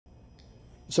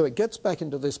So it gets back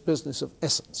into this business of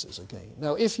essences again.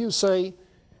 Now, if you say,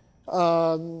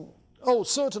 oh,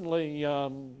 certainly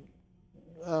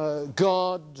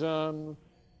God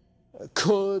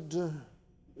could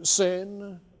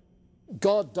sin,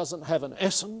 God doesn't have an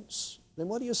essence, then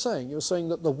what are you saying? You're saying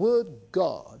that the word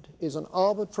God is an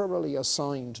arbitrarily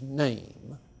assigned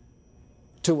name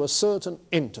to a certain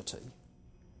entity,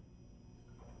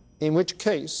 in which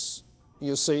case,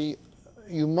 you see,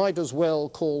 you might as well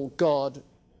call God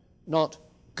not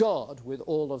God with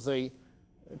all of the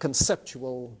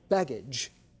conceptual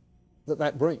baggage that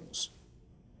that brings,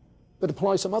 but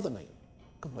apply some other name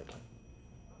completely.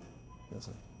 You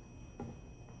see.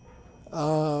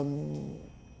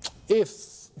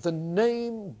 If the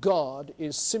name God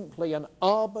is simply an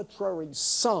arbitrary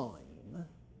sign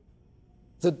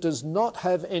that does not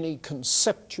have any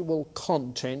conceptual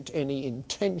content, any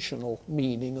intentional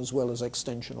meaning as well as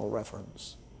extensional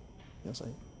reference, you see.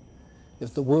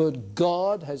 If the word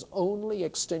God has only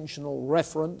extensional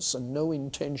reference and no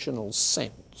intentional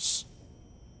sense,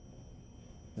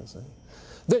 you see,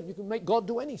 then you can make God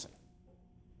do anything.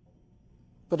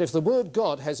 But if the word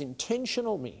God has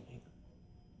intentional meaning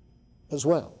as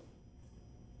well,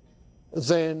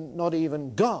 then not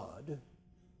even God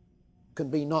can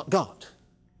be not God.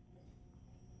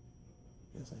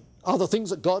 You see. Are there things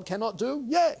that God cannot do?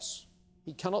 Yes.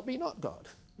 He cannot be not God.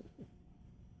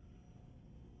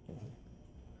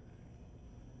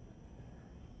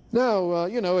 Now,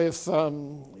 you know, if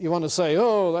you want to say,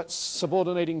 oh, that's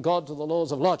subordinating God to the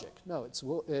laws of logic. No,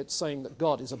 it's saying that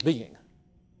God is a being.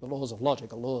 The laws of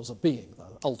logic are laws of being,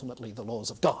 ultimately the laws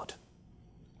of God,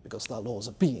 because they're laws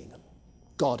of being.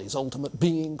 God is ultimate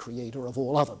being, creator of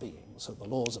all other beings, so the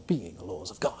laws of being are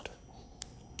laws of God.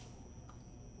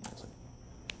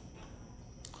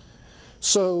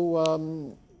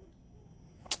 So,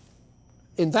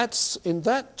 in that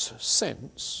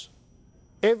sense,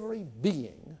 every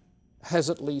being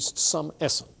has at least some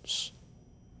essence,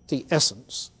 the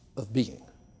essence of being,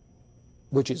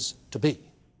 which is to be,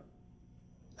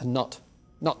 and not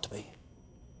to be.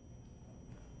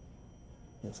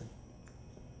 You see.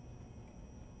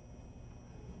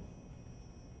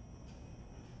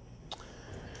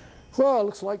 Well,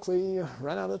 looks like we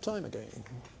ran out of time again.